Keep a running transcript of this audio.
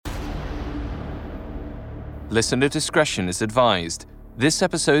Listener discretion is advised. This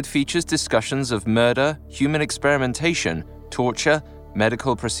episode features discussions of murder, human experimentation, torture,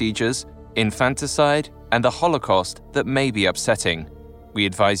 medical procedures, infanticide, and the Holocaust that may be upsetting. We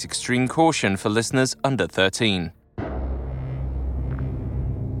advise extreme caution for listeners under 13.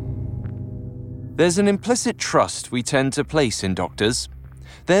 There's an implicit trust we tend to place in doctors.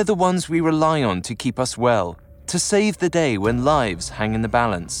 They're the ones we rely on to keep us well, to save the day when lives hang in the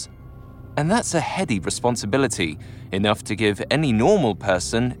balance. And that's a heady responsibility, enough to give any normal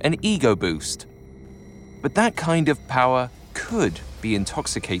person an ego boost. But that kind of power could be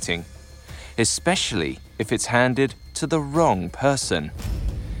intoxicating, especially if it's handed to the wrong person.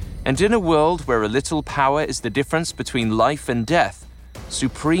 And in a world where a little power is the difference between life and death,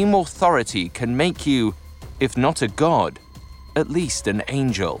 supreme authority can make you, if not a god, at least an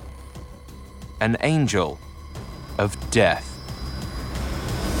angel. An angel of death.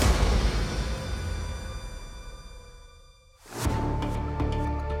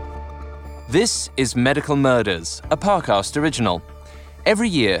 This is Medical Murders, a Parcast original. Every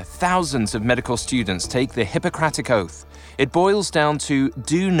year, thousands of medical students take the Hippocratic Oath. It boils down to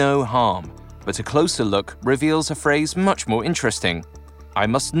do no harm, but a closer look reveals a phrase much more interesting. I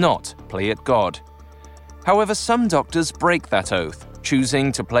must not play at God. However, some doctors break that oath,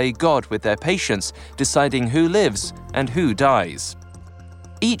 choosing to play God with their patients, deciding who lives and who dies.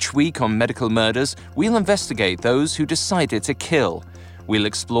 Each week on Medical Murders, we'll investigate those who decided to kill. We'll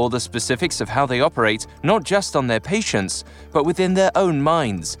explore the specifics of how they operate, not just on their patients, but within their own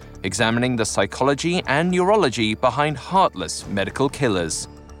minds, examining the psychology and neurology behind heartless medical killers.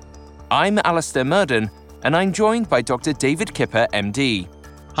 I'm Alistair Murden, and I'm joined by Dr. David Kipper, MD.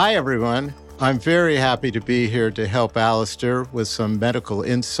 Hi, everyone. I'm very happy to be here to help Alistair with some medical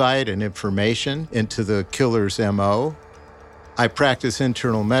insight and information into the killer's MO. I practice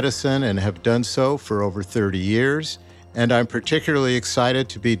internal medicine and have done so for over 30 years. And I'm particularly excited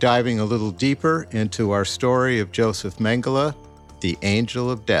to be diving a little deeper into our story of Josef Mengele, the Angel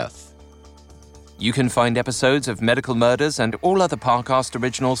of Death. You can find episodes of Medical Murders and all other Parcast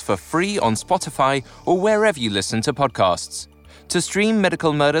originals for free on Spotify or wherever you listen to podcasts. To stream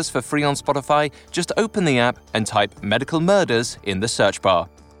Medical Murders for free on Spotify, just open the app and type Medical Murders in the search bar.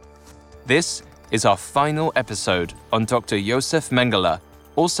 This is our final episode on Dr. Josef Mengele,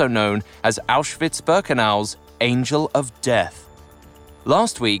 also known as Auschwitz-Birkenau's Angel of Death.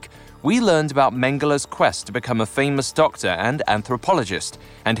 Last week, we learned about Mengele's quest to become a famous doctor and anthropologist,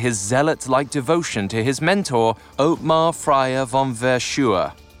 and his zealot-like devotion to his mentor, Ottmar Freyer von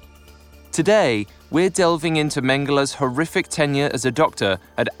Verschuer. Today, we're delving into Mengele's horrific tenure as a doctor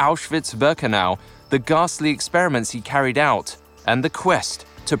at Auschwitz-Birkenau, the ghastly experiments he carried out, and the quest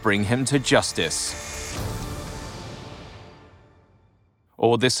to bring him to justice.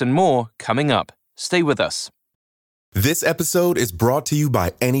 All this and more coming up. Stay with us. This episode is brought to you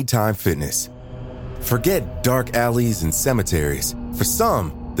by Anytime Fitness. Forget dark alleys and cemeteries. For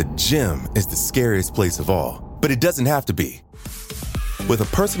some, the gym is the scariest place of all. But it doesn't have to be. With a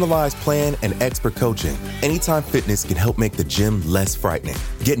personalized plan and expert coaching, Anytime Fitness can help make the gym less frightening.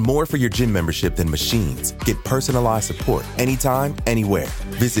 Get more for your gym membership than machines. Get personalized support anytime, anywhere.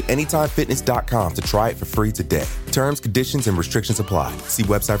 Visit AnytimeFitness.com to try it for free today. Terms, conditions, and restrictions apply. See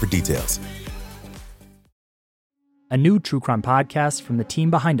website for details. A new true crime podcast from the team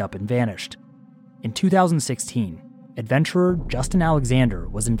behind Up and Vanished. In 2016, adventurer Justin Alexander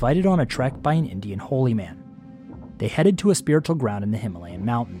was invited on a trek by an Indian holy man. They headed to a spiritual ground in the Himalayan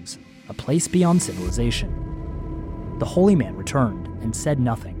mountains, a place beyond civilization. The holy man returned and said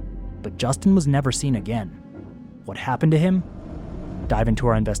nothing, but Justin was never seen again. What happened to him? Dive into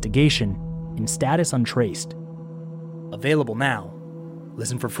our investigation in Status Untraced. Available now.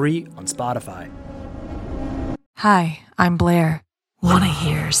 Listen for free on Spotify. Hi, I'm Blair. Wanna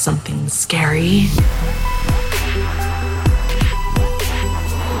hear something scary?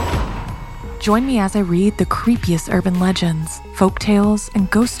 Join me as I read the creepiest urban legends, folktales, and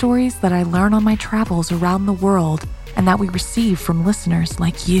ghost stories that I learn on my travels around the world and that we receive from listeners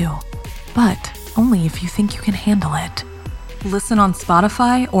like you. But only if you think you can handle it. Listen on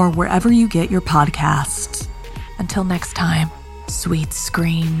Spotify or wherever you get your podcasts. Until next time, sweet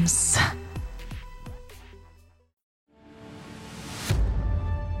screams.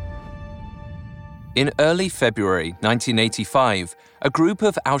 In early February 1985, a group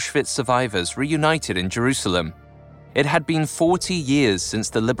of Auschwitz survivors reunited in Jerusalem. It had been 40 years since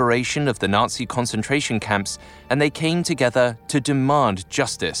the liberation of the Nazi concentration camps, and they came together to demand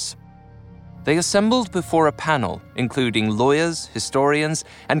justice. They assembled before a panel, including lawyers, historians,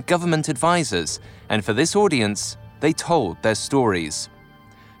 and government advisors, and for this audience, they told their stories.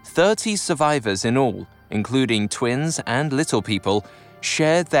 30 survivors in all, including twins and little people,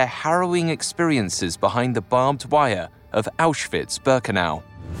 shared their harrowing experiences behind the barbed wire of Auschwitz-Birkenau.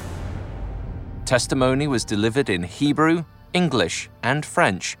 Testimony was delivered in Hebrew, English, and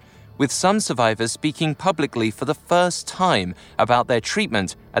French, with some survivors speaking publicly for the first time about their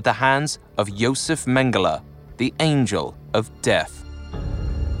treatment at the hands of Josef Mengele, the angel of death.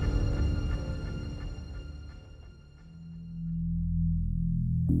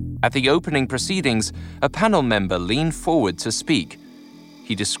 At the opening proceedings, a panel member leaned forward to speak.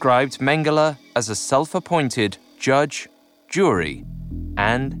 He described Mengele as a self-appointed judge, jury,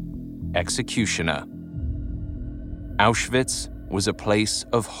 and executioner. Auschwitz was a place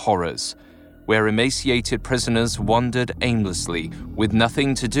of horrors, where emaciated prisoners wandered aimlessly with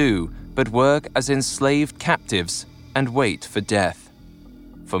nothing to do but work as enslaved captives and wait for death.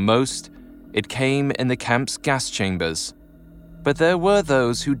 For most, it came in the camp's gas chambers. But there were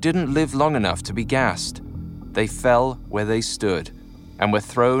those who didn't live long enough to be gassed. They fell where they stood and were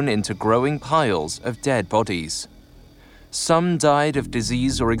thrown into growing piles of dead bodies. Some died of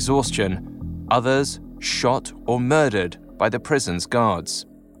disease or exhaustion, others shot or murdered by the prison's guards.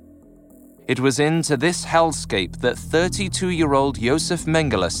 It was into this hellscape that 32-year-old Josef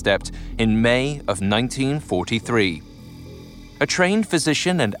Mengele stepped in May of 1943. A trained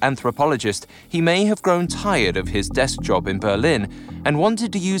physician and anthropologist, he may have grown tired of his desk job in Berlin and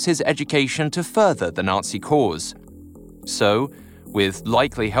wanted to use his education to further the Nazi cause. So, with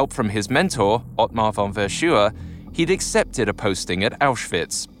likely help from his mentor, Ottmar von Verschuer, he'd accepted a posting at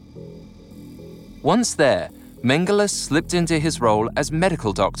Auschwitz. Once there, Mengele slipped into his role as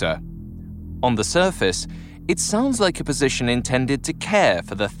medical doctor. On the surface, it sounds like a position intended to care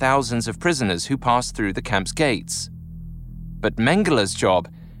for the thousands of prisoners who passed through the camp's gates. But Mengele's job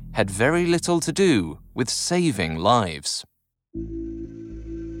had very little to do with saving lives.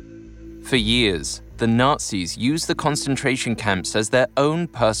 For years, the Nazis used the concentration camps as their own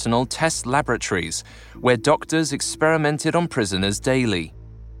personal test laboratories, where doctors experimented on prisoners daily.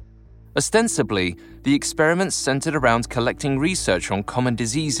 Ostensibly, the experiments centered around collecting research on common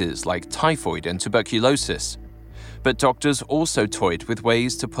diseases like typhoid and tuberculosis. But doctors also toyed with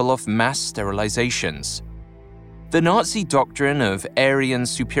ways to pull off mass sterilizations. The Nazi doctrine of Aryan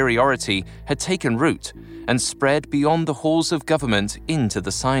superiority had taken root and spread beyond the halls of government into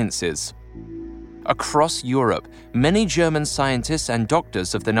the sciences. Across Europe, many German scientists and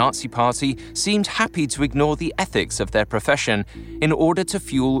doctors of the Nazi Party seemed happy to ignore the ethics of their profession in order to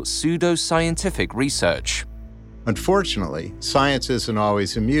fuel pseudo-scientific research. Unfortunately, science isn't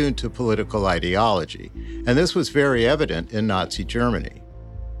always immune to political ideology, and this was very evident in Nazi Germany.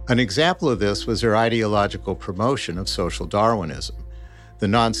 An example of this was their ideological promotion of social Darwinism, the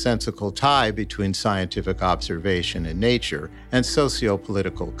nonsensical tie between scientific observation in nature and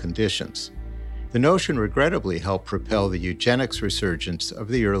socio-political conditions. The notion regrettably helped propel the eugenics resurgence of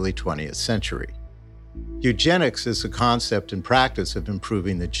the early 20th century. Eugenics is the concept and practice of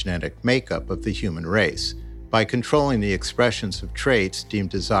improving the genetic makeup of the human race by controlling the expressions of traits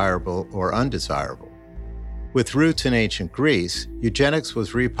deemed desirable or undesirable. With roots in ancient Greece, eugenics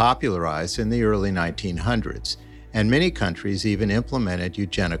was repopularized in the early 1900s, and many countries even implemented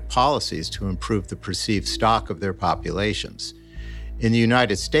eugenic policies to improve the perceived stock of their populations. In the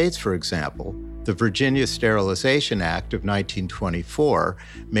United States, for example, the Virginia Sterilization Act of 1924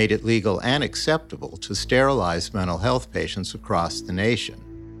 made it legal and acceptable to sterilize mental health patients across the nation.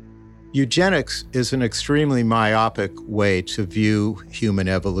 Eugenics is an extremely myopic way to view human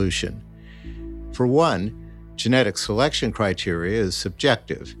evolution. For one, genetic selection criteria is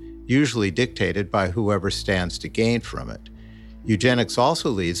subjective, usually dictated by whoever stands to gain from it. Eugenics also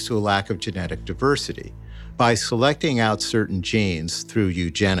leads to a lack of genetic diversity. By selecting out certain genes through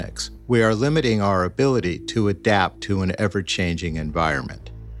eugenics, we are limiting our ability to adapt to an ever-changing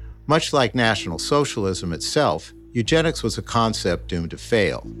environment. Much like National Socialism itself, eugenics was a concept doomed to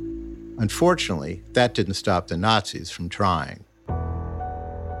fail. Unfortunately, that didn't stop the Nazis from trying.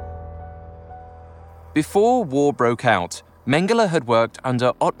 Before war broke out, Mengele had worked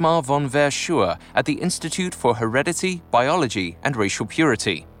under Ottmar von Verschuer at the Institute for Heredity, Biology, and Racial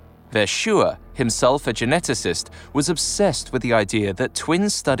Purity. Verschuer, himself a geneticist, was obsessed with the idea that twin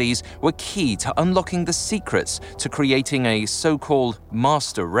studies were key to unlocking the secrets to creating a so-called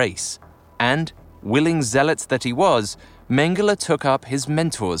master race. And, willing zealot that he was, Mengele took up his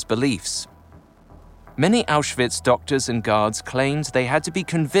mentor's beliefs. Many Auschwitz doctors and guards claimed they had to be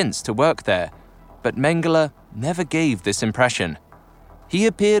convinced to work there, but Mengele never gave this impression. He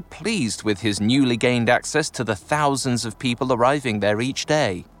appeared pleased with his newly gained access to the thousands of people arriving there each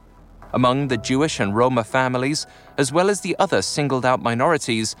day. Among the Jewish and Roma families, as well as the other singled-out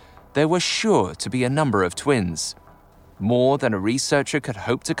minorities, there were sure to be a number of twins, more than a researcher could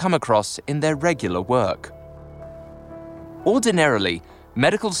hope to come across in their regular work. Ordinarily,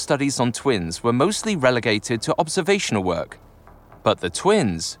 medical studies on twins were mostly relegated to observational work, but the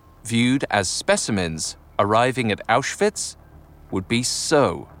twins, viewed as specimens arriving at Auschwitz, would be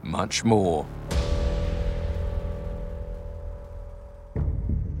so much more.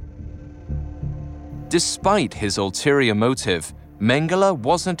 Despite his ulterior motive, Mengele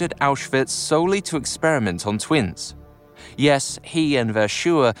wasn't at Auschwitz solely to experiment on twins. Yes, he and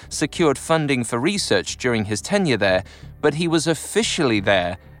Verschuer secured funding for research during his tenure there, but he was officially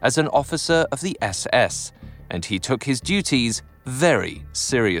there as an officer of the SS, and he took his duties very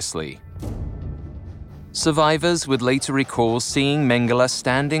seriously. Survivors would later recall seeing Mengele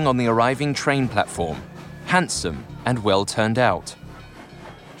standing on the arriving train platform, handsome and well turned out.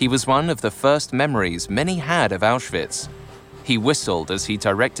 He was one of the first memories many had of Auschwitz. He whistled as he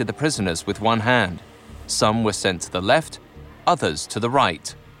directed the prisoners with one hand. Some were sent to the left, others to the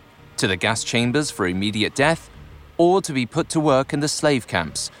right, to the gas chambers for immediate death, or to be put to work in the slave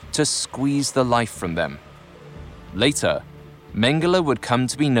camps to squeeze the life from them. Later, Mengele would come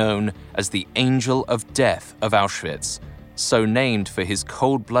to be known as the Angel of Death of Auschwitz, so named for his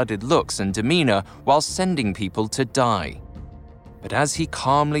cold-blooded looks and demeanor while sending people to die. But as he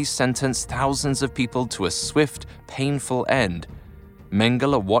calmly sentenced thousands of people to a swift, painful end,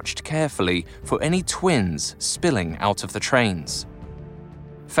 Mengele watched carefully for any twins spilling out of the trains.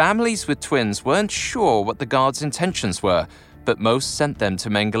 Families with twins weren't sure what the guards' intentions were, but most sent them to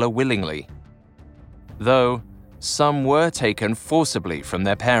Mengele willingly. Though, some were taken forcibly from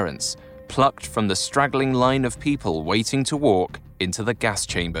their parents, plucked from the straggling line of people waiting to walk into the gas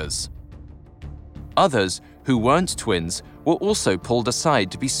chambers. Others, who weren't twins, were also pulled aside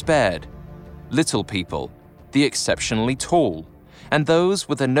to be spared. Little people, the exceptionally tall, and those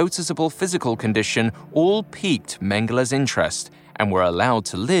with a noticeable physical condition all piqued Mengele's interest and were allowed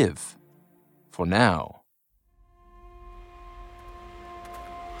to live. For now.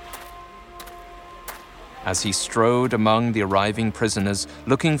 As he strode among the arriving prisoners,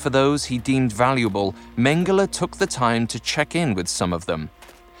 looking for those he deemed valuable, Mengele took the time to check in with some of them.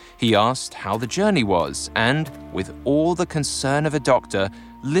 He asked how the journey was and, with all the concern of a doctor,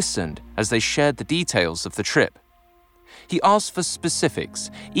 listened as they shared the details of the trip. He asked for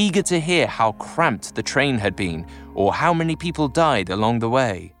specifics, eager to hear how cramped the train had been or how many people died along the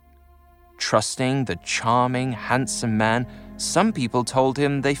way. Trusting the charming, handsome man, some people told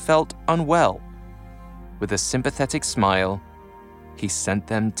him they felt unwell. With a sympathetic smile, he sent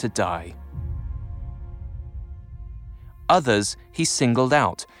them to die. Others he singled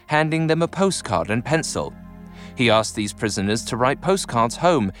out, handing them a postcard and pencil. He asked these prisoners to write postcards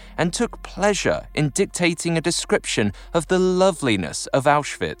home and took pleasure in dictating a description of the loveliness of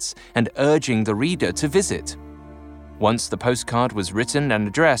Auschwitz and urging the reader to visit. Once the postcard was written and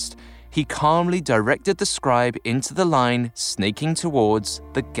addressed, he calmly directed the scribe into the line snaking towards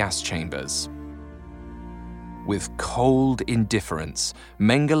the gas chambers. With cold indifference,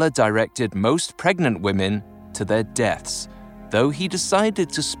 Mengele directed most pregnant women to their deaths, though he decided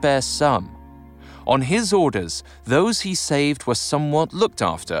to spare some. On his orders, those he saved were somewhat looked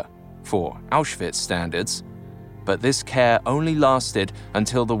after, for Auschwitz standards, but this care only lasted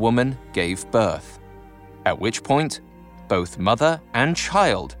until the woman gave birth, at which point both mother and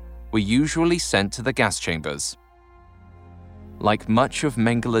child were usually sent to the gas chambers. Like much of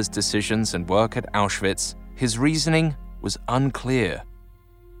Mengele's decisions and work at Auschwitz, his reasoning was unclear.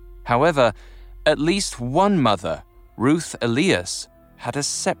 However, at least one mother, Ruth Elias, had a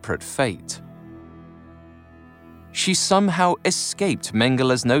separate fate. She somehow escaped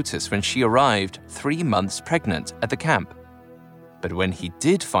Mengele's notice when she arrived 3 months pregnant at the camp. But when he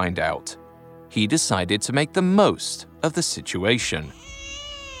did find out, he decided to make the most of the situation.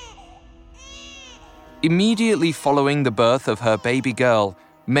 Immediately following the birth of her baby girl,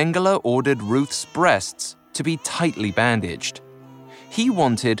 Mengele ordered Ruth's breasts to be tightly bandaged. He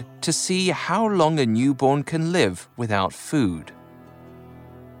wanted to see how long a newborn can live without food.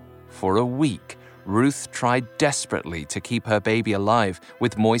 For a week, Ruth tried desperately to keep her baby alive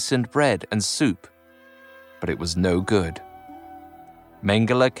with moistened bread and soup, but it was no good.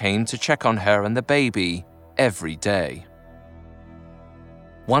 Mengele came to check on her and the baby every day.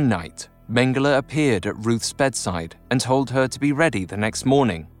 One night, Mengele appeared at Ruth's bedside and told her to be ready the next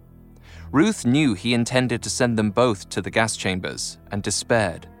morning. Ruth knew he intended to send them both to the gas chambers and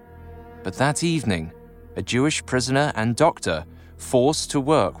despaired. But that evening, a Jewish prisoner and doctor, forced to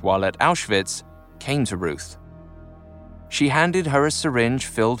work while at Auschwitz, came to Ruth. She handed her a syringe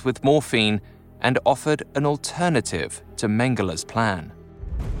filled with morphine and offered an alternative to Mengele's plan.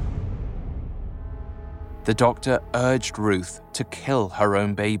 The doctor urged Ruth to kill her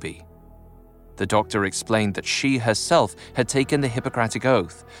own baby. The doctor explained that she herself had taken the Hippocratic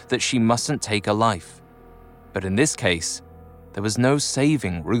Oath that she mustn't take a life. But in this case, there was no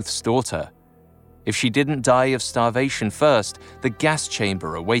saving Ruth's daughter. If she didn't die of starvation first, the gas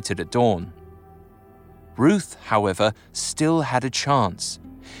chamber awaited at dawn. Ruth, however, still had a chance.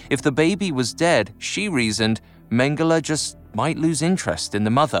 If the baby was dead, she reasoned, Mengele just might lose interest in the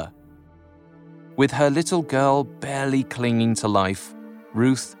mother. With her little girl barely clinging to life,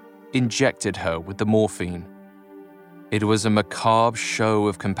 Ruth injected her with the morphine. It was a macabre show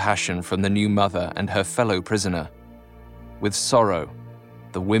of compassion from the new mother and her fellow prisoner. With sorrow,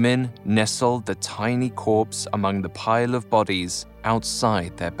 the women nestled the tiny corpse among the pile of bodies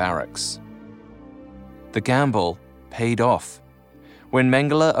outside their barracks. The gamble paid off. When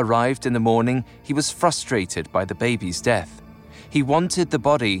Mengele arrived in the morning, he was frustrated by the baby's death. He wanted the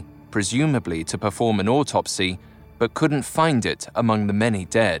body, presumably to perform an autopsy, but couldn't find it among the many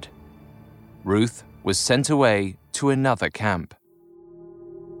dead. Ruth was sent away to another camp.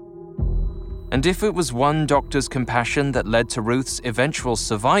 And if it was one doctor's compassion that led to Ruth's eventual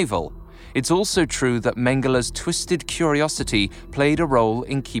survival, it's also true that Mengele's twisted curiosity played a role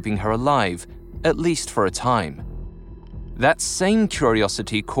in keeping her alive, at least for a time. That same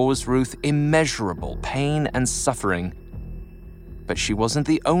curiosity caused Ruth immeasurable pain and suffering. But she wasn't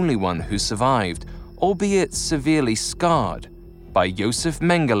the only one who survived, albeit severely scarred, by Josef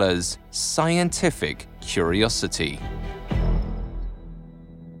Mengele's scientific curiosity.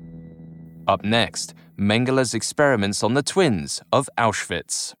 Up next, Mengele's experiments on the twins of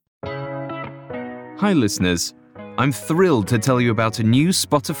Auschwitz. Hi listeners, I'm thrilled to tell you about a new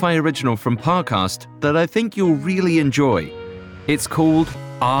Spotify original from Parcast that I think you'll really enjoy. It's called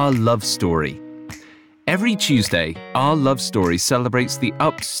Our Love Story. Every Tuesday, Our Love Story celebrates the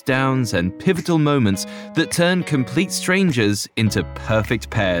ups, downs, and pivotal moments that turn complete strangers into perfect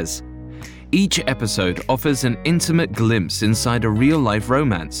pairs. Each episode offers an intimate glimpse inside a real-life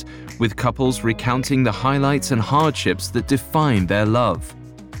romance, with couples recounting the highlights and hardships that define their love.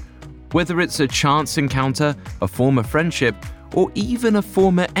 Whether it's a chance encounter, a former friendship, or even a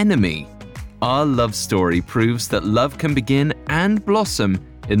former enemy, Our Love Story proves that love can begin and blossom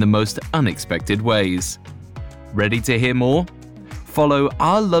in the most unexpected ways. Ready to hear more? Follow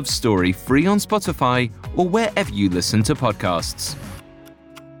Our Love Story free on Spotify or wherever you listen to podcasts.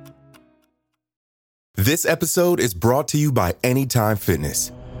 This episode is brought to you by Anytime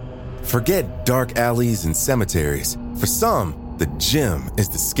Fitness. Forget dark alleys and cemeteries. For some, the gym is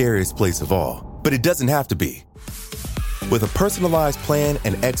the scariest place of all, but it doesn't have to be. With a personalized plan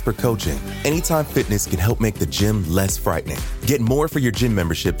and expert coaching, Anytime Fitness can help make the gym less frightening. Get more for your gym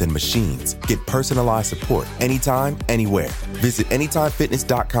membership than machines. Get personalized support anytime, anywhere. Visit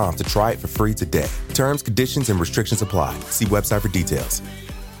AnytimeFitness.com to try it for free today. Terms, conditions, and restrictions apply. See website for details.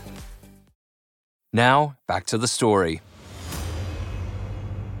 Now, back to the story.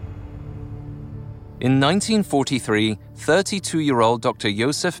 In 1943, 32-year-old Dr.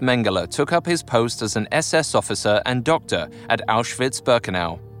 Josef Mengele took up his post as an SS officer and doctor at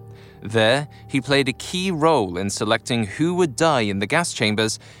Auschwitz-Birkenau. There, he played a key role in selecting who would die in the gas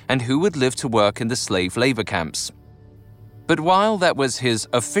chambers and who would live to work in the slave labor camps. But while that was his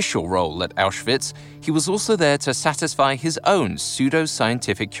official role at Auschwitz, he was also there to satisfy his own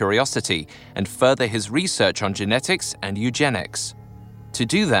pseudo-scientific curiosity and further his research on genetics and eugenics. To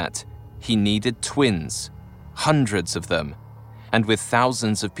do that, he needed twins, hundreds of them, and with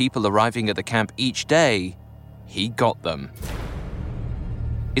thousands of people arriving at the camp each day, he got them.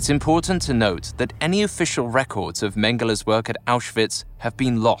 It's important to note that any official records of Mengele's work at Auschwitz have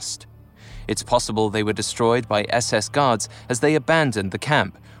been lost. It's possible they were destroyed by SS guards as they abandoned the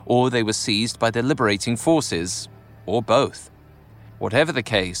camp, or they were seized by the liberating forces, or both. Whatever the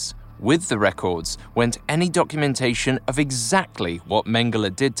case, with the records went any documentation of exactly what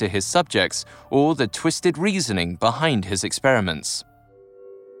Mengele did to his subjects or the twisted reasoning behind his experiments.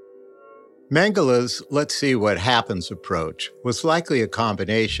 Mengele's let's see what happens approach was likely a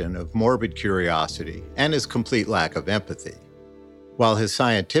combination of morbid curiosity and his complete lack of empathy. While his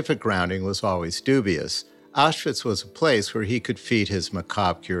scientific grounding was always dubious, Auschwitz was a place where he could feed his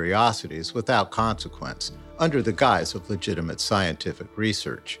macabre curiosities without consequence, under the guise of legitimate scientific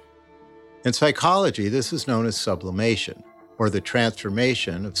research. In psychology, this is known as sublimation, or the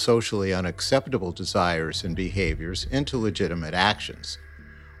transformation of socially unacceptable desires and behaviors into legitimate actions.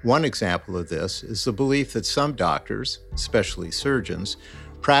 One example of this is the belief that some doctors, especially surgeons,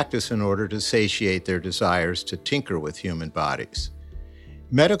 practice in order to satiate their desires to tinker with human bodies.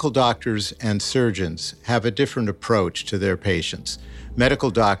 Medical doctors and surgeons have a different approach to their patients. Medical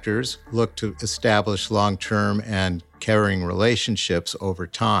doctors look to establish long-term and caring relationships over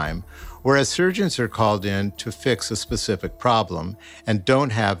time, whereas surgeons are called in to fix a specific problem and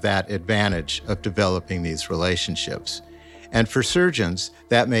don't have that advantage of developing these relationships. And for surgeons,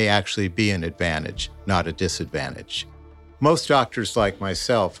 that may actually be an advantage, not a disadvantage. Most doctors like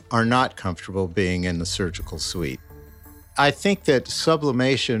myself are not comfortable being in the surgical suite. I think that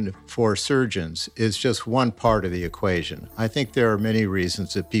sublimation for surgeons is just one part of the equation. I think there are many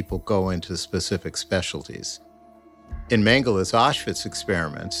reasons that people go into specific specialties. In Mengele's Auschwitz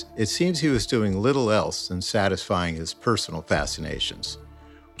experiments, it seems he was doing little else than satisfying his personal fascinations.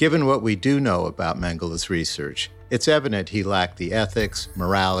 Given what we do know about Mengele's research, it's evident he lacked the ethics,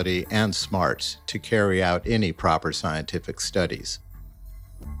 morality, and smarts to carry out any proper scientific studies.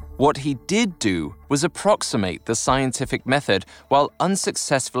 What he did do was approximate the scientific method while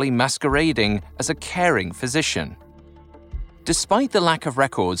unsuccessfully masquerading as a caring physician. Despite the lack of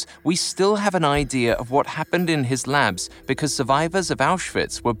records, we still have an idea of what happened in his labs because survivors of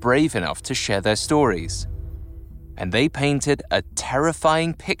Auschwitz were brave enough to share their stories. And they painted a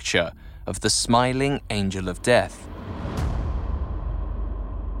terrifying picture of the smiling angel of death.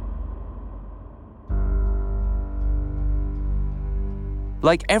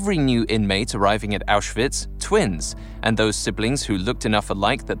 Like every new inmate arriving at Auschwitz, twins, and those siblings who looked enough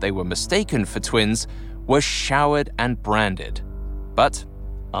alike that they were mistaken for twins, were showered and branded. But,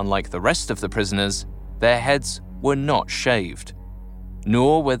 unlike the rest of the prisoners, their heads were not shaved.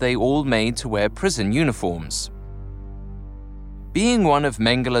 Nor were they all made to wear prison uniforms. Being one of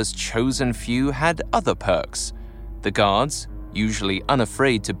Mengele's chosen few had other perks. The guards, usually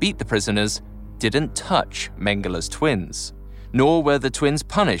unafraid to beat the prisoners, didn't touch Mengele's twins. Nor were the twins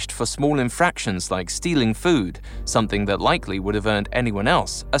punished for small infractions like stealing food, something that likely would have earned anyone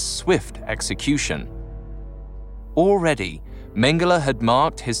else a swift execution. Already, Mengele had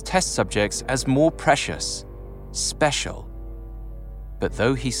marked his test subjects as more precious, special. But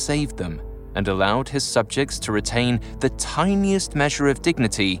though he saved them and allowed his subjects to retain the tiniest measure of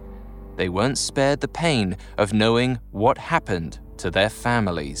dignity, they weren't spared the pain of knowing what happened to their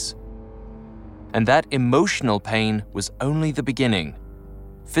families. And that emotional pain was only the beginning.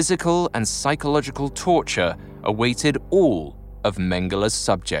 Physical and psychological torture awaited all of Mengele's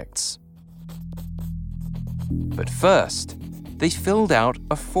subjects. But first, they filled out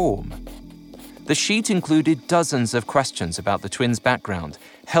a form. The sheet included dozens of questions about the twins' background,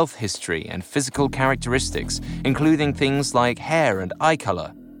 health history, and physical characteristics, including things like hair and eye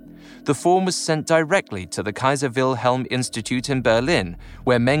color. The form was sent directly to the Kaiser Wilhelm Institute in Berlin,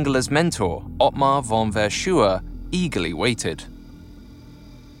 where Mengele's mentor, Ottmar von Verschuer, eagerly waited.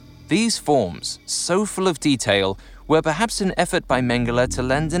 These forms, so full of detail, were perhaps an effort by Mengele to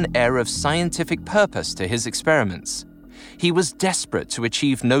lend an air of scientific purpose to his experiments. He was desperate to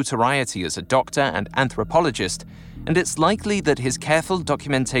achieve notoriety as a doctor and anthropologist, and it's likely that his careful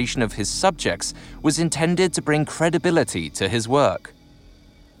documentation of his subjects was intended to bring credibility to his work.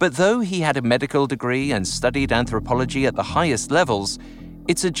 But though he had a medical degree and studied anthropology at the highest levels,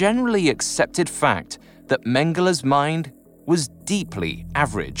 it's a generally accepted fact that Mengele's mind was deeply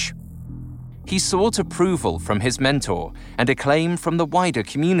average. He sought approval from his mentor and acclaim from the wider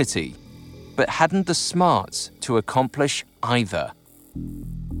community, but hadn't the smarts to accomplish either.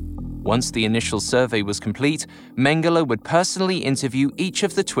 Once the initial survey was complete, Mengele would personally interview each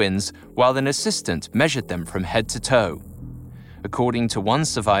of the twins while an assistant measured them from head to toe. According to one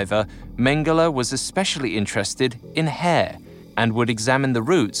survivor, Mengele was especially interested in hair and would examine the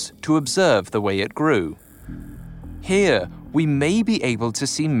roots to observe the way it grew. Here, we may be able to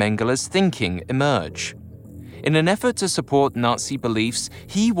see Mengele's thinking emerge. In an effort to support Nazi beliefs,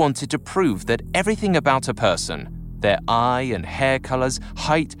 he wanted to prove that everything about a person, their eye and hair colors,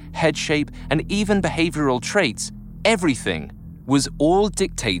 height, head shape, and even behavioral traits, everything was all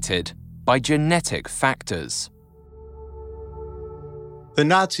dictated by genetic factors. The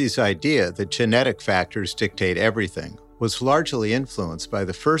Nazis' idea that genetic factors dictate everything was largely influenced by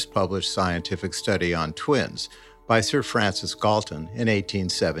the first published scientific study on twins by Sir Francis Galton in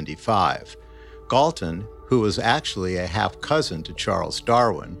 1875. Galton, who was actually a half-cousin to Charles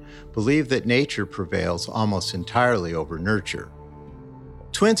Darwin, believed that nature prevails almost entirely over nurture.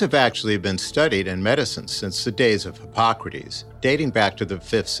 Twins have actually been studied in medicine since the days of Hippocrates, dating back to the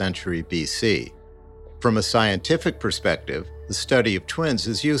 5th century BC. From a scientific perspective, the study of twins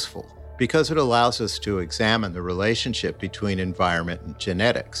is useful because it allows us to examine the relationship between environment and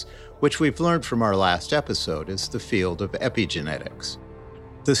genetics, which we've learned from our last episode is the field of epigenetics.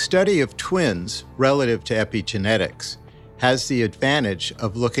 The study of twins relative to epigenetics has the advantage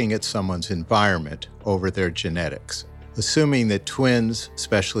of looking at someone's environment over their genetics, assuming that twins,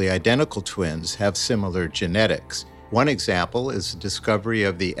 especially identical twins, have similar genetics. One example is the discovery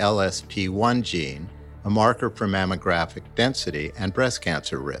of the LSP1 gene, a marker for mammographic density and breast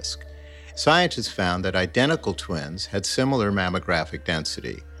cancer risk. Scientists found that identical twins had similar mammographic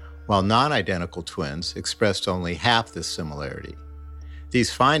density, while non-identical twins expressed only half this similarity.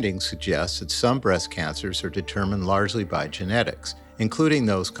 These findings suggest that some breast cancers are determined largely by genetics, including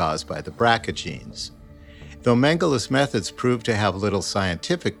those caused by the BRCA genes. Though Mengele's methods proved to have little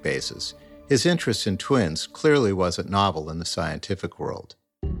scientific basis, his interest in twins clearly wasn't novel in the scientific world.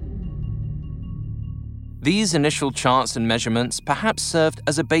 These initial charts and measurements perhaps served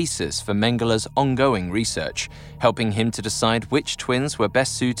as a basis for Mengele's ongoing research, helping him to decide which twins were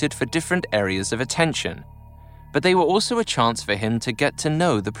best suited for different areas of attention. But they were also a chance for him to get to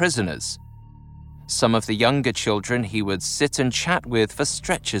know the prisoners. Some of the younger children he would sit and chat with for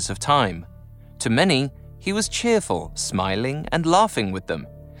stretches of time. To many, he was cheerful, smiling and laughing with them.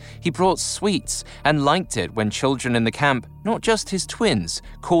 He brought sweets and liked it when children in the camp, not just his twins,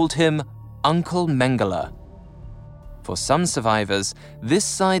 called him Uncle Mengele. For some survivors, this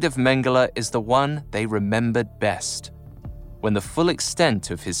side of Mengele is the one they remembered best. When the full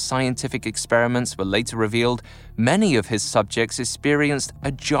extent of his scientific experiments were later revealed, many of his subjects experienced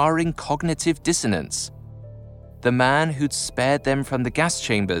a jarring cognitive dissonance. The man who'd spared them from the gas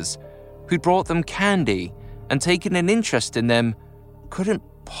chambers, who'd brought them candy and taken an interest in them, couldn't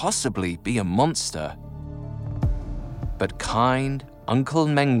possibly be a monster. But kind Uncle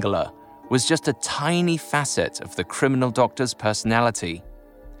Mengele was just a tiny facet of the criminal doctor's personality.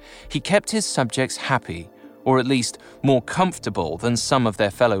 He kept his subjects happy, or at least more comfortable than some of their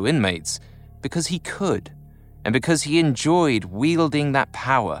fellow inmates, because he could, and because he enjoyed wielding that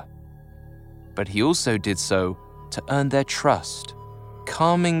power. But he also did so to earn their trust.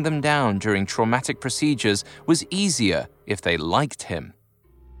 Calming them down during traumatic procedures was easier if they liked him.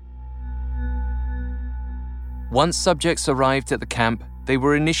 Once subjects arrived at the camp, they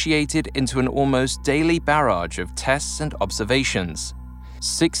were initiated into an almost daily barrage of tests and observations.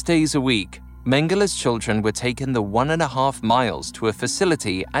 6 days a week, Mengele's children were taken the 1.5 miles to a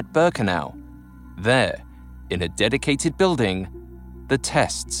facility at Birkenau. There, in a dedicated building, the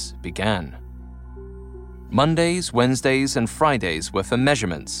tests began. Mondays, Wednesdays, and Fridays were for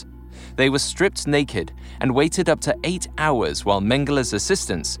measurements. They were stripped naked and waited up to 8 hours while Mengele's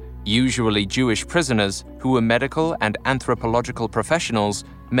assistants, usually Jewish prisoners who were medical and anthropological professionals,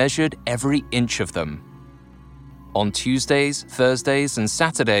 measured every inch of them. On Tuesdays, Thursdays, and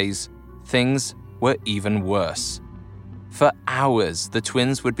Saturdays, things were even worse. For hours, the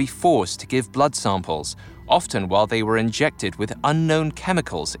twins would be forced to give blood samples, often while they were injected with unknown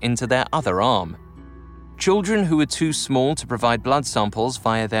chemicals into their other arm. Children who were too small to provide blood samples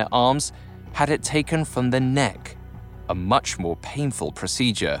via their arms had it taken from the neck, a much more painful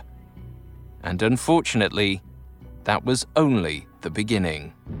procedure. And unfortunately, that was only the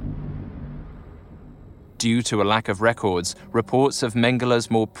beginning. Due to a lack of records, reports of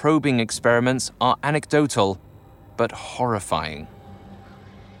Mengele's more probing experiments are anecdotal, but horrifying.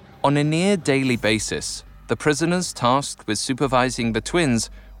 On a near daily basis, the prisoners tasked with supervising the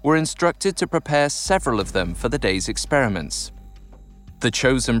twins were instructed to prepare several of them for the day's experiments. The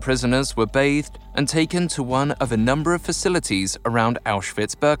chosen prisoners were bathed and taken to one of a number of facilities around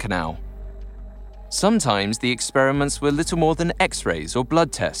Auschwitz-Birkenau. Sometimes the experiments were little more than X-rays or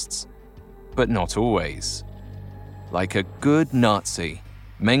blood tests, but not always. Like a good Nazi,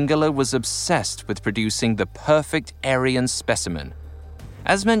 Mengele was obsessed with producing the perfect Aryan specimen.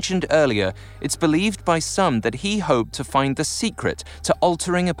 As mentioned earlier, it's believed by some that he hoped to find the secret to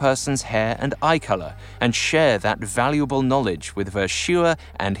altering a person's hair and eye color and share that valuable knowledge with Verschuer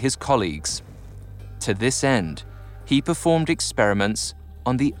and his colleagues. To this end, he performed experiments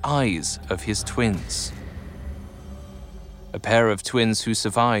on the eyes of his twins. A pair of twins who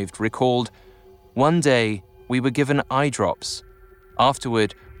survived recalled, "One day, we were given eye drops.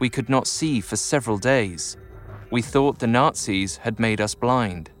 Afterward, we could not see for several days. We thought the Nazis had made us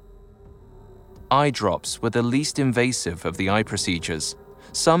blind." Eye drops were the least invasive of the eye procedures.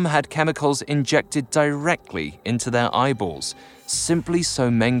 Some had chemicals injected directly into their eyeballs, simply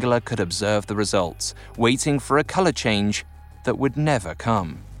so Mengele could observe the results, waiting for a color change that would never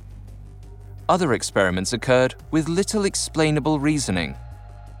come. Other experiments occurred with little explainable reasoning.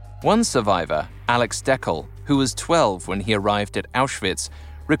 One survivor, Alex Deckel, who was 12 when he arrived at Auschwitz,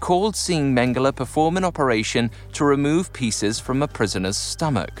 recalled seeing Mengele perform an operation to remove pieces from a prisoner's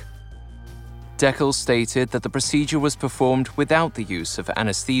stomach. Deckel stated that the procedure was performed without the use of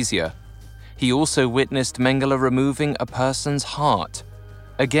anesthesia. He also witnessed Mengele removing a person's heart.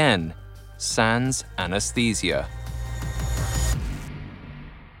 Again, sans anesthesia.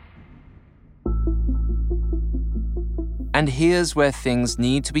 And here's where things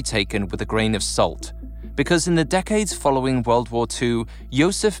need to be taken with a grain of salt, because in the decades following World War II,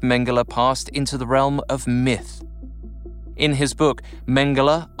 Josef Mengele passed into the realm of myth. In his book,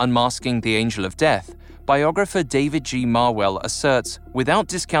 Mengele, Unmasking the Angel of Death, biographer David G. Marwell asserts, without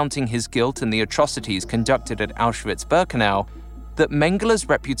discounting his guilt in the atrocities conducted at Auschwitz-Birkenau, that Mengele's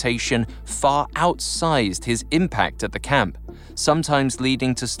reputation far outsized his impact at the camp, sometimes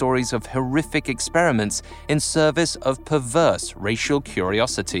leading to stories of horrific experiments in service of perverse racial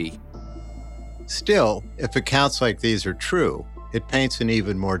curiosity. Still, if accounts like these are true, it paints an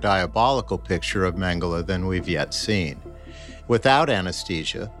even more diabolical picture of Mengele than we've yet seen. Without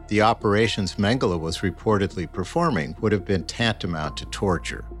anesthesia, the operations Mengele was reportedly performing would have been tantamount to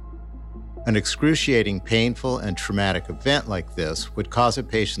torture. An excruciating, painful, and traumatic event like this would cause a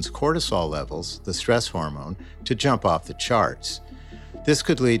patient's cortisol levels, the stress hormone, to jump off the charts. This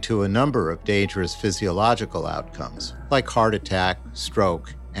could lead to a number of dangerous physiological outcomes, like heart attack,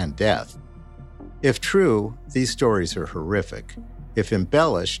 stroke, and death. If true, these stories are horrific. If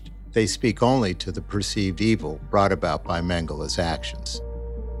embellished, they speak only to the perceived evil brought about by Mengele's actions.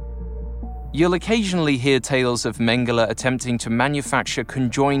 You'll occasionally hear tales of Mengele attempting to manufacture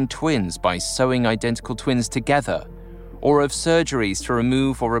conjoined twins by sewing identical twins together, or of surgeries to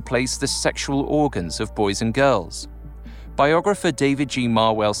remove or replace the sexual organs of boys and girls. Biographer David G.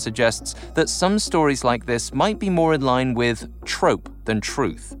 Marwell suggests that some stories like this might be more in line with trope than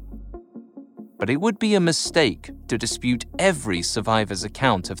truth. But it would be a mistake to dispute every survivor's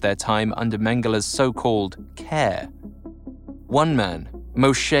account of their time under Mengele's so-called care. One man,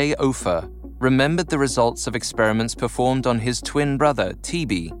 Moshe Ofer, remembered the results of experiments performed on his twin brother,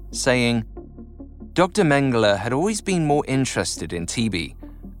 TB, saying, "Dr. Mengele had always been more interested in TB.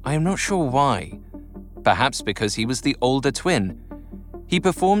 I am not sure why. Perhaps because he was the older twin. He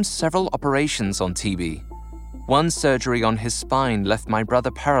performed several operations on TB. One surgery on his spine left my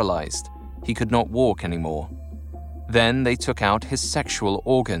brother paralyzed. He could not walk anymore. Then they took out his sexual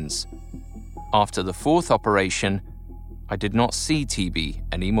organs. After the fourth operation, I did not see TB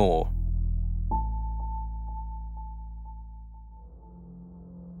anymore."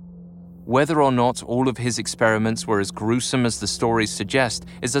 Whether or not all of his experiments were as gruesome as the stories suggest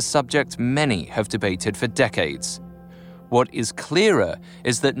is a subject many have debated for decades. What is clearer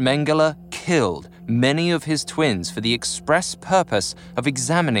is that Mengele killed many of his twins for the express purpose of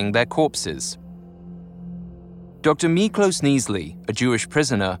examining their corpses. Dr. Miklos Niesli, a Jewish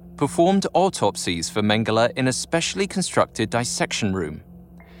prisoner, performed autopsies for Mengele in a specially constructed dissection room.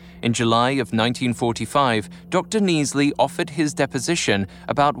 In July of 1945, Dr. Niesli offered his deposition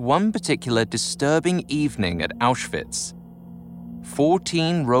about one particular disturbing evening at Auschwitz.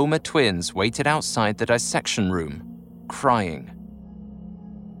 14 Roma twins waited outside the dissection room, crying.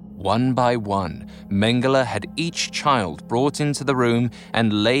 One by one, Mengele had each child brought into the room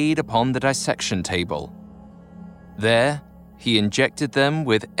and laid upon the dissection table. There, he injected them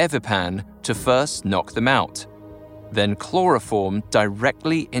with Evipan to first knock them out, then chloroform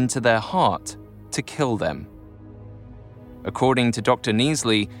directly into their heart to kill them. According to Dr.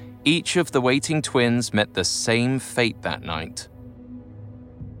 Niesli, each of the waiting twins met the same fate that night.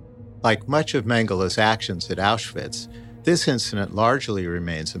 Like much of Mengele's actions at Auschwitz, this incident largely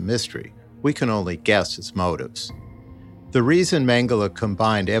remains a mystery. We can only guess its motives. The reason Mengele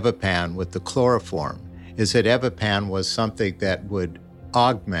combined Evipan with the chloroform is that Evipan was something that would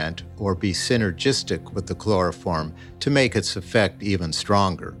augment or be synergistic with the chloroform to make its effect even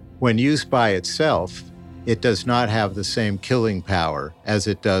stronger. When used by itself, it does not have the same killing power as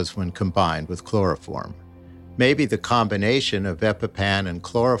it does when combined with chloroform. Maybe the combination of Evipan and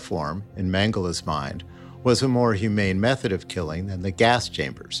chloroform, in Mengele's mind, was a more humane method of killing than the gas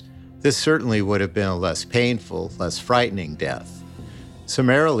chambers. This certainly would have been a less painful, less frightening death.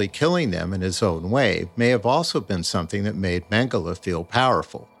 Summarily killing them in his own way may have also been something that made Mengele feel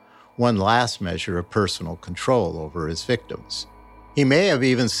powerful, one last measure of personal control over his victims. He may have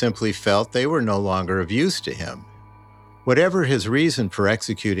even simply felt they were no longer of use to him. Whatever his reason for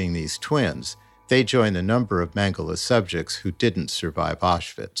executing these twins, they join the number of Mengele's subjects who didn't survive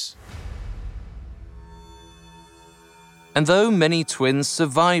Auschwitz. And though many twins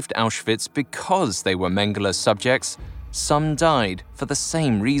survived Auschwitz because they were Mengele's subjects, some died for the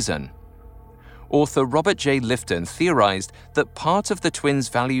same reason. Author Robert J. Lifton theorized that part of the twins'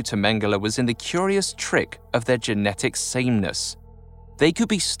 value to Mengele was in the curious trick of their genetic sameness. they could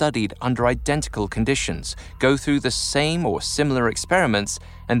be studied under identical conditions, go through the same or similar experiments,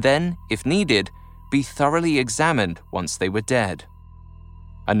 and then, if needed, be thoroughly examined once they were dead.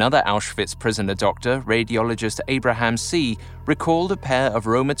 Another Auschwitz prisoner doctor, radiologist Abraham C., recalled a pair of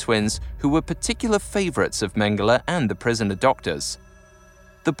Roma twins who were particular favorites of Mengele and the prisoner doctors.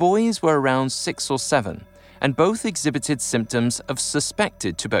 The boys were around 6 or 7, and both exhibited symptoms of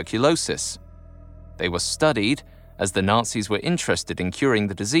suspected tuberculosis. They were studied, as the Nazis were interested in curing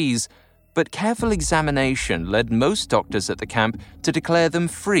the disease, but careful examination led most doctors at the camp to declare them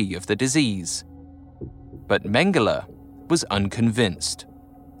free of the disease. But Mengele was unconvinced.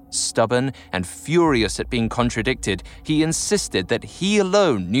 Stubborn and furious at being contradicted, he insisted that he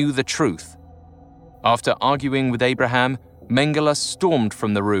alone knew the truth. After arguing with Abraham, Mengele stormed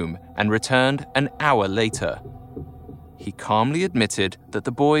from the room and returned an hour later. He calmly admitted that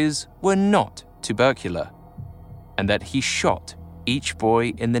the boys were not tubercular, and that he shot each boy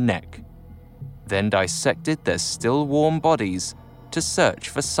in the neck, then dissected their still warm bodies to search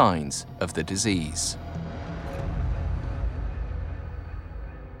for signs of the disease.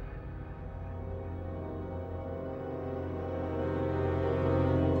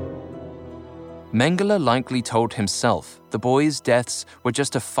 Mengele likely told himself the boys' deaths were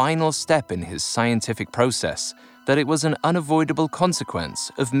just a final step in his scientific process, that it was an unavoidable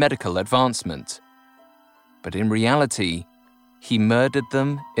consequence of medical advancement. But in reality, he murdered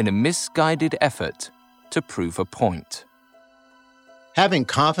them in a misguided effort to prove a point. Having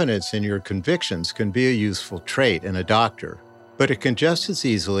confidence in your convictions can be a useful trait in a doctor, but it can just as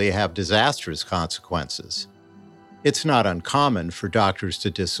easily have disastrous consequences. It's not uncommon for doctors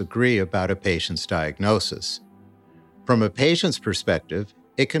to disagree about a patient's diagnosis. From a patient's perspective,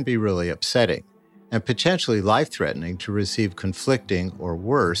 it can be really upsetting and potentially life-threatening to receive conflicting or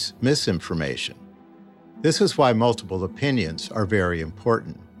worse, misinformation. This is why multiple opinions are very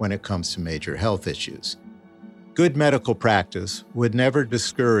important when it comes to major health issues. Good medical practice would never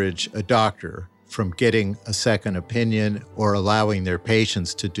discourage a doctor from getting a second opinion or allowing their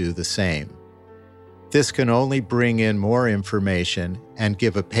patients to do the same. This can only bring in more information and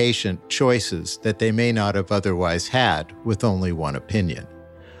give a patient choices that they may not have otherwise had with only one opinion.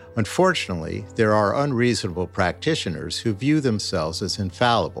 Unfortunately, there are unreasonable practitioners who view themselves as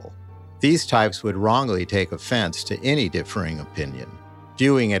infallible. These types would wrongly take offense to any differing opinion,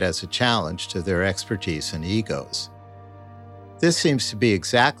 viewing it as a challenge to their expertise and egos. This seems to be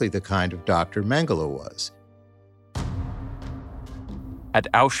exactly the kind of Dr. Mengele was.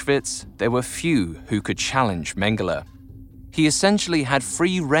 At Auschwitz, there were few who could challenge Mengele. He essentially had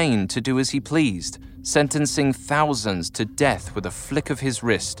free rein to do as he pleased, sentencing thousands to death with a flick of his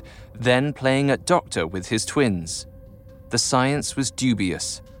wrist, then playing at doctor with his twins. The science was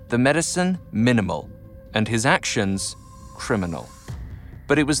dubious, the medicine minimal, and his actions criminal.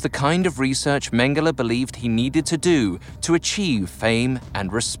 But it was the kind of research Mengele believed he needed to do to achieve fame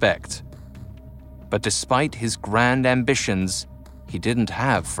and respect. But despite his grand ambitions, he didn't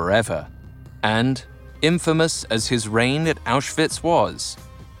have forever. And, infamous as his reign at Auschwitz was,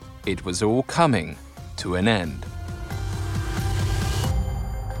 it was all coming to an end.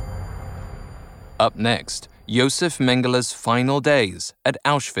 Up next, Josef Mengele's final days at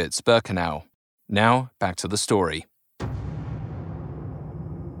Auschwitz-Birkenau. Now, back to the story.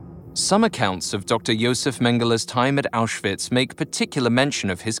 Some accounts of Dr. Josef Mengele's time at Auschwitz make particular mention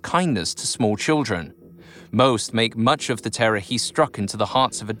of his kindness to small children. Most make much of the terror he struck into the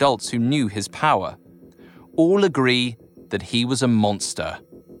hearts of adults who knew his power. All agree that he was a monster.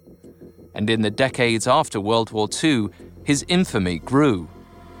 And in the decades after World War II, his infamy grew.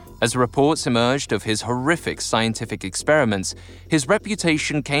 As reports emerged of his horrific scientific experiments, his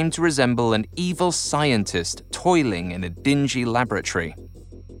reputation came to resemble an evil scientist toiling in a dingy laboratory.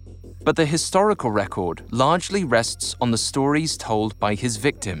 But the historical record largely rests on the stories told by his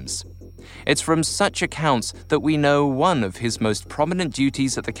victims. It's from such accounts that we know one of his most prominent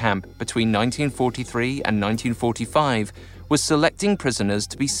duties at the camp between 1943 and 1945 was selecting prisoners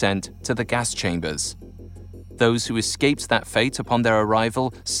to be sent to the gas chambers. Those who escaped that fate upon their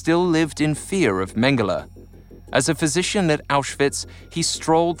arrival still lived in fear of Mengele. As a physician at Auschwitz, he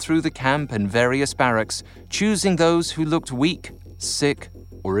strolled through the camp and various barracks, choosing those who looked weak, sick,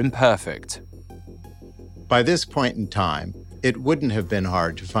 or imperfect. By this point in time, it wouldn't have been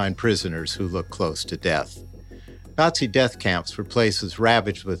hard to find prisoners who looked close to death. Nazi death camps were places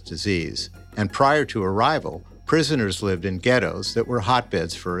ravaged with disease, and prior to arrival, prisoners lived in ghettos that were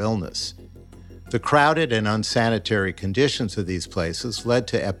hotbeds for illness. The crowded and unsanitary conditions of these places led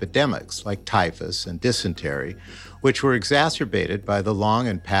to epidemics like typhus and dysentery, which were exacerbated by the long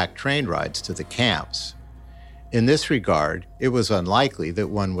and packed train rides to the camps. In this regard, it was unlikely that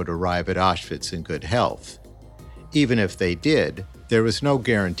one would arrive at Auschwitz in good health. Even if they did, there was no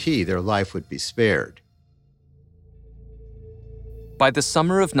guarantee their life would be spared. By the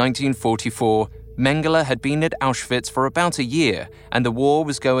summer of 1944, Mengele had been at Auschwitz for about a year, and the war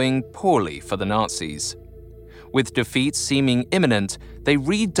was going poorly for the Nazis. With defeat seeming imminent, they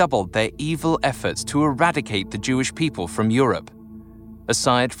redoubled their evil efforts to eradicate the Jewish people from Europe.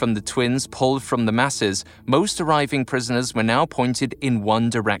 Aside from the twins pulled from the masses, most arriving prisoners were now pointed in one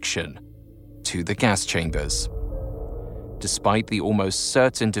direction: to the gas chambers. Despite the almost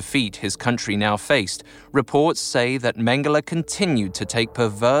certain defeat his country now faced, reports say that Mengele continued to take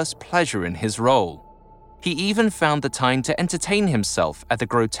perverse pleasure in his role. He even found the time to entertain himself at the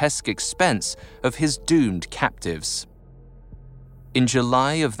grotesque expense of his doomed captives. In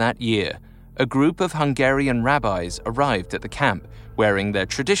July of that year, a group of Hungarian rabbis arrived at the camp, wearing their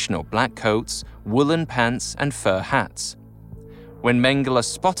traditional black coats, woolen pants, and fur hats. When Mengele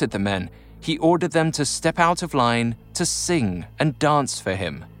spotted the men, he ordered them to step out of line to sing and dance for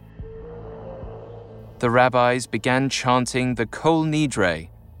him. The rabbis began chanting the Kol Nidre,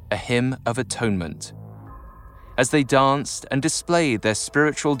 a hymn of atonement. As they danced and displayed their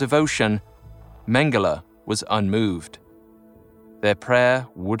spiritual devotion, Mengele was unmoved. Their prayer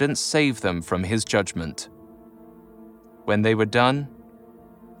wouldn't save them from his judgment. When they were done,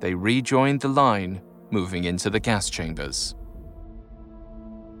 they rejoined the line, moving into the gas chambers.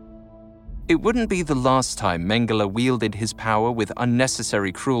 It wouldn't be the last time Mengele wielded his power with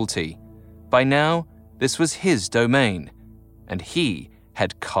unnecessary cruelty. By now, this was his domain, and he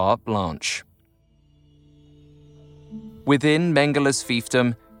had carte blanche. Within Mengele's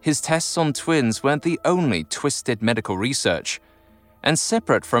fiefdom, his tests on twins weren't the only twisted medical research. And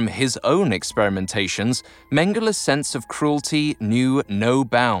separate from his own experimentations, Mengele's sense of cruelty knew no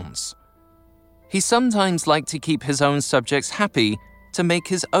bounds. He sometimes liked to keep his own subjects happy to make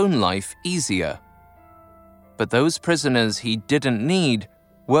his own life easier. But those prisoners he didn't need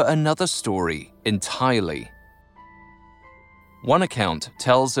were another story entirely. One account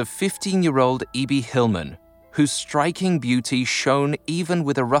tells of 15-year-old E.B. Hillman, whose striking beauty shone even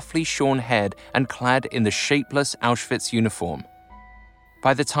with a roughly shorn head and clad in the shapeless Auschwitz uniform.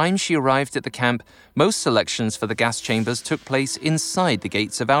 By the time she arrived at the camp, most selections for the gas chambers took place inside the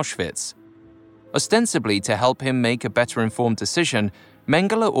gates of Auschwitz. Ostensibly to help him make a better-informed decision,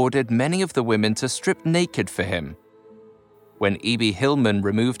 Mengele ordered many of the women to strip naked for him. When E.B. Hillman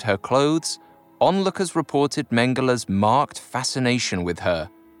removed her clothes, onlookers reported Mengele's marked fascination with her.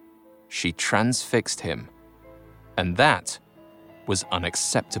 She transfixed him. And that was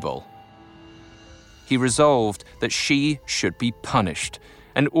unacceptable. He resolved that she should be punished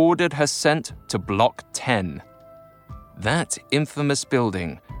and ordered her sent to Block 10. That infamous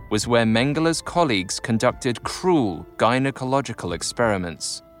building was where Mengele's colleagues conducted cruel gynecological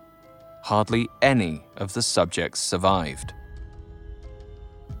experiments. Hardly any of the subjects survived.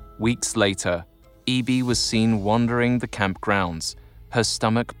 Weeks later, E.B. was seen wandering the camp grounds, her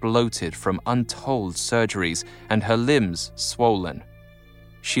stomach bloated from untold surgeries and her limbs swollen.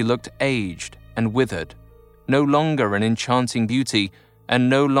 She looked aged and withered, no longer an enchanting beauty and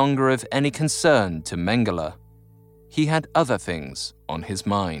no longer of any concern to Mengele. He had other things on his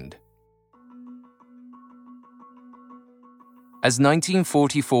mind. As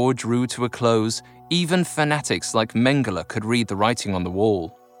 1944 drew to a close, even fanatics like Mengele could read the writing on the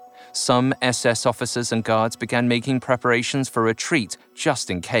wall. Some SS officers and guards began making preparations for retreat just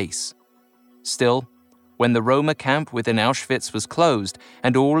in case. Still, when the Roma camp within Auschwitz was closed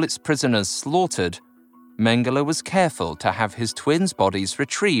and all its prisoners slaughtered, Mengele was careful to have his twins' bodies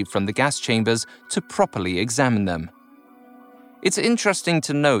retrieved from the gas chambers to properly examine them. It's interesting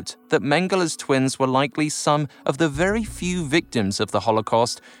to note that Mengele's twins were likely some of the very few victims of the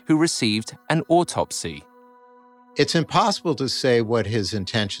Holocaust who received an autopsy. It's impossible to say what his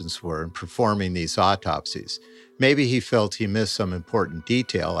intentions were in performing these autopsies. Maybe he felt he missed some important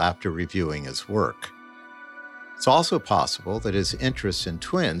detail after reviewing his work. It's also possible that his interest in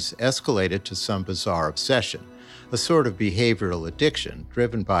twins escalated to some bizarre obsession, a sort of behavioral addiction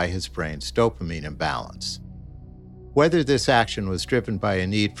driven by his brain's dopamine imbalance. Whether this action was driven by a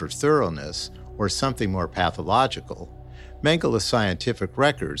need for thoroughness or something more pathological, Mengele's scientific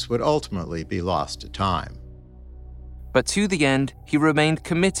records would ultimately be lost to time. But to the end, he remained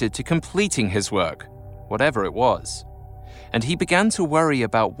committed to completing his work, whatever it was. And he began to worry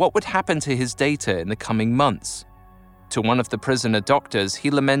about what would happen to his data in the coming months. To one of the prisoner doctors,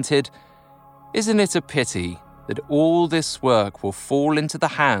 he lamented, "Isn't it a pity that all this work will fall into the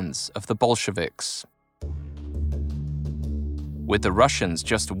hands of the Bolsheviks?" With the Russians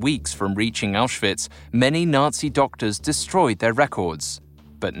just weeks from reaching Auschwitz, many Nazi doctors destroyed their records,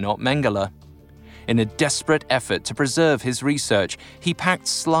 but not Mengele. In a desperate effort to preserve his research, he packed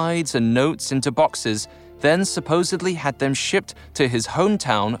slides and notes into boxes, then supposedly had them shipped to his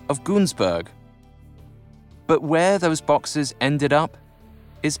hometown of Günzburg. But where those boxes ended up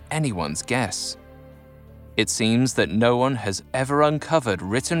is anyone's guess. It seems that no one has ever uncovered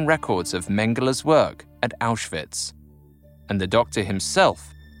written records of Mengele's work at Auschwitz, and the doctor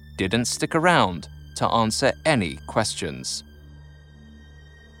himself didn't stick around to answer any questions.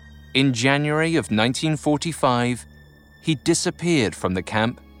 In January of 1945, he disappeared from the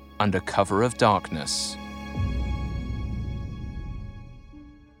camp under cover of darkness.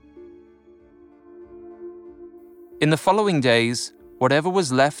 In the following days, whatever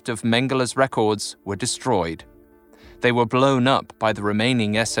was left of Mengele's records were destroyed. They were blown up by the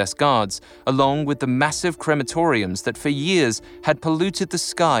remaining SS guards, along with the massive crematoriums that for years had polluted the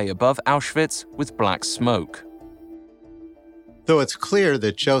sky above Auschwitz with black smoke. Though it's clear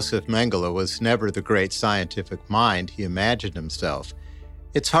that Josef Mengele was never the great scientific mind he imagined himself,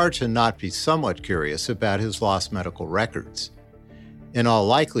 it's hard to not be somewhat curious about his lost medical records. In all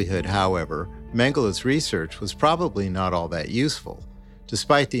likelihood, however, Mengele's research was probably not all that useful,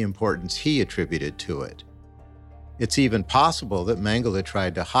 despite the importance he attributed to it. It's even possible that Mengele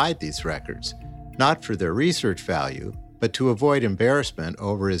tried to hide these records, not for their research value, but to avoid embarrassment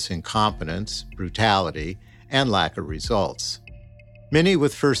over his incompetence, brutality, and lack of results. Many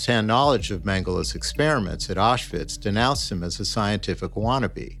with first-hand knowledge of Mengele's experiments at Auschwitz denounced him as a scientific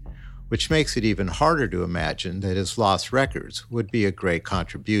wannabe, which makes it even harder to imagine that his lost records would be a great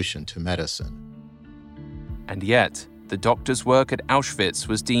contribution to medicine. And yet, the doctor's work at Auschwitz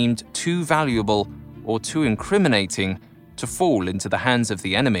was deemed too valuable or too incriminating to fall into the hands of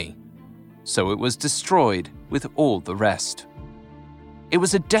the enemy, so it was destroyed with all the rest. It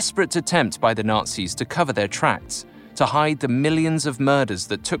was a desperate attempt by the Nazis to cover their tracks, to hide the millions of murders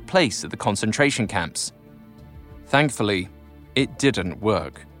that took place at the concentration camps. Thankfully, it didn't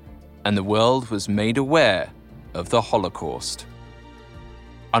work, and the world was made aware of the Holocaust.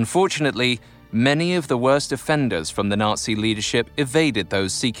 Unfortunately, many of the worst offenders from the Nazi leadership evaded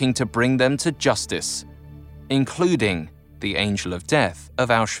those seeking to bring them to justice, including the Angel of Death of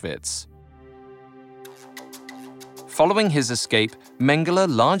Auschwitz. Following his escape, Mengele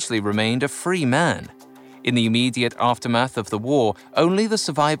largely remained a free man. In the immediate aftermath of the war, only the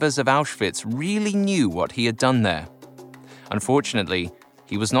survivors of Auschwitz really knew what he had done there. Unfortunately,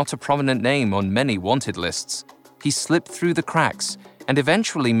 he was not a prominent name on many wanted lists. He slipped through the cracks and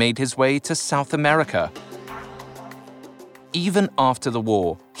eventually made his way to South America. Even after the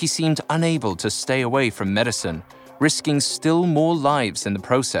war, he seemed unable to stay away from medicine, risking still more lives in the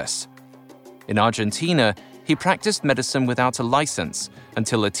process. In Argentina, he practiced medicine without a license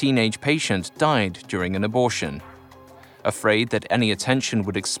until a teenage patient died during an abortion. Afraid that any attention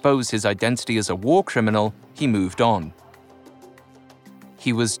would expose his identity as a war criminal, he moved on.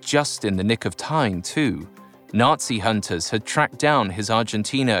 He was just in the nick of time, too. Nazi hunters had tracked down his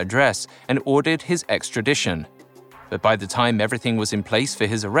Argentina address and ordered his extradition. But by the time everything was in place for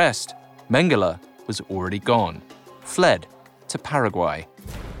his arrest, Mengele was already gone, fled to Paraguay.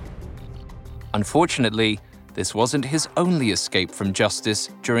 Unfortunately, this wasn't his only escape from justice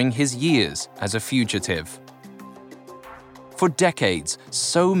during his years as a fugitive. For decades,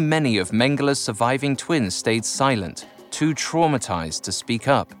 so many of Mengele's surviving twins stayed silent, too traumatized to speak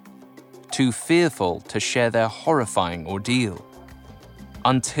up, too fearful to share their horrifying ordeal.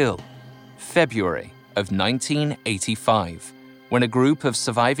 Until February of 1985, when a group of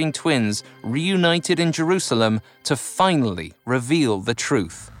surviving twins reunited in Jerusalem to finally reveal the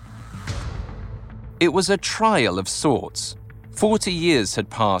truth. It was a trial of sorts. 40 years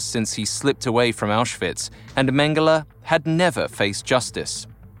had passed since he slipped away from Auschwitz, and Mengele had never faced justice.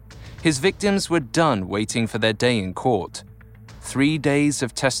 His victims were done waiting for their day in court. 3 days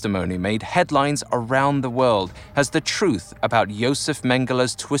of testimony made headlines around the world as the truth about Josef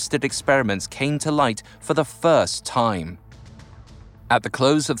Mengele's twisted experiments came to light for the first time. At the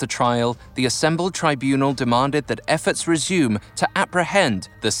close of the trial, the assembled tribunal demanded that efforts resume to apprehend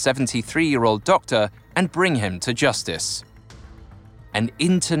the 73-year-old doctor and bring him to justice. An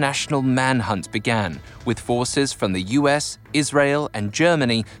international manhunt began, with forces from the US, Israel, and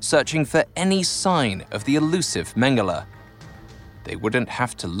Germany searching for any sign of the elusive Mengele. They wouldn't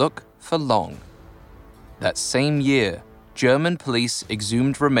have to look for long. That same year, German police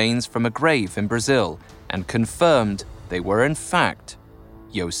exhumed remains from a grave in Brazil and confirmed they were in fact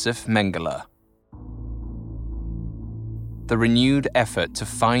Josef Mengele. The renewed effort to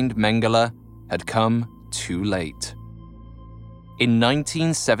find Mengele had come too late. In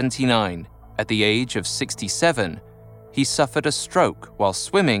 1979, at the age of 67, he suffered a stroke while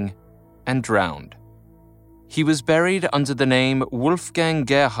swimming and drowned. He was buried under the name Wolfgang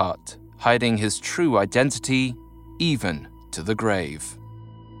Gerhardt, hiding his true identity even to the grave.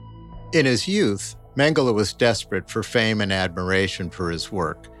 In his youth, Mengele was desperate for fame and admiration for his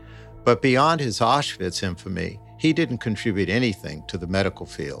work. But beyond his Auschwitz infamy, he didn't contribute anything to the medical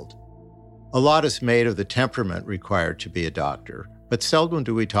field. A lot is made of the temperament required to be a doctor, but seldom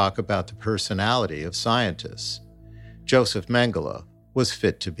do we talk about the personality of scientists. Josef Mengele was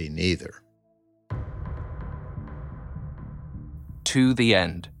fit to be neither. To the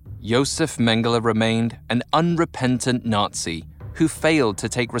end, Josef Mengele remained an unrepentant Nazi who failed to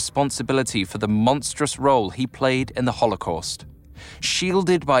take responsibility for the monstrous role he played in the Holocaust.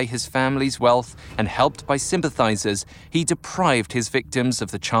 Shielded by his family's wealth and helped by sympathizers, he deprived his victims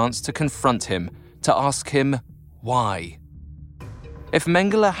of the chance to confront him, to ask him why. If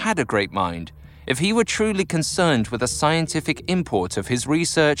Mengele had a great mind, if he were truly concerned with the scientific import of his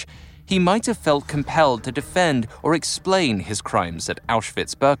research, he might have felt compelled to defend or explain his crimes at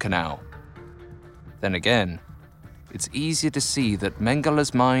Auschwitz-Birkenau. Then again, it's easier to see that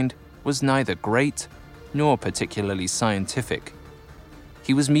Mengele's mind was neither great nor particularly scientific.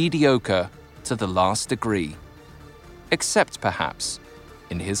 He was mediocre to the last degree, except perhaps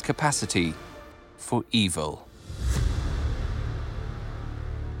in his capacity for evil.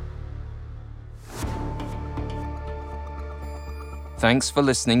 Thanks for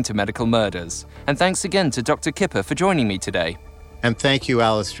listening to Medical Murders, and thanks again to Dr. Kipper for joining me today. And thank you,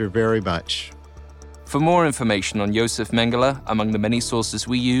 Alistair, very much. For more information on Josef Mengele, among the many sources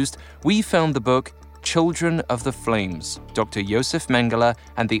we used, we found the book Children of the Flames, Dr. Josef Mengele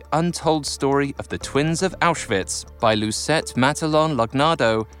and the Untold Story of the Twins of Auschwitz by Lucette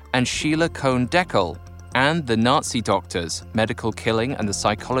Matalon-Lognado and Sheila Cohn-Deckel, and The Nazi Doctors, Medical Killing and the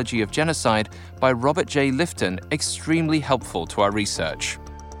Psychology of Genocide by Robert J. Lifton, extremely helpful to our research.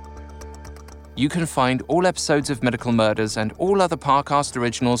 You can find all episodes of Medical Murders and all other Parcast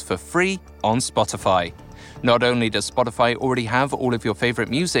originals for free on Spotify. Not only does Spotify already have all of your favorite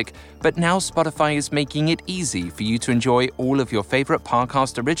music, but now Spotify is making it easy for you to enjoy all of your favorite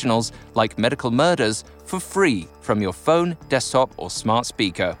Parcast originals like Medical Murders for free from your phone, desktop, or smart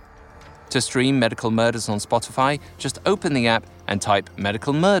speaker. To stream Medical Murders on Spotify, just open the app and type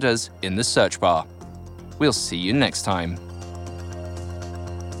Medical Murders in the search bar. We'll see you next time.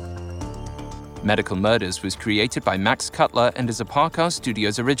 Medical Murders was created by Max Cutler and is a Parcast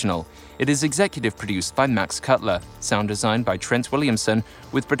Studios original. It is executive produced by Max Cutler, sound designed by Trent Williamson,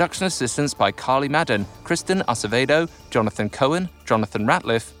 with production assistance by Carly Madden, Kristen Acevedo, Jonathan Cohen, Jonathan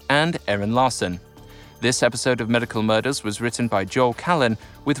Ratliff, and Erin Larson. This episode of Medical Murders was written by Joel Callan,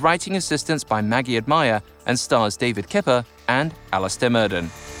 with writing assistance by Maggie Admire, and stars David Kipper and Alistair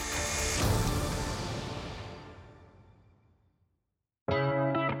Murden.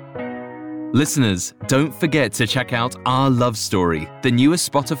 Listeners, don't forget to check out Our Love Story, the newest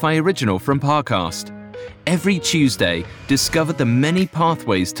Spotify original from Parcast. Every Tuesday, discover the many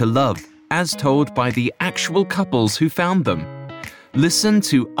pathways to love, as told by the actual couples who found them. Listen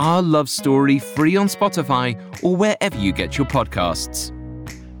to Our Love Story free on Spotify or wherever you get your podcasts.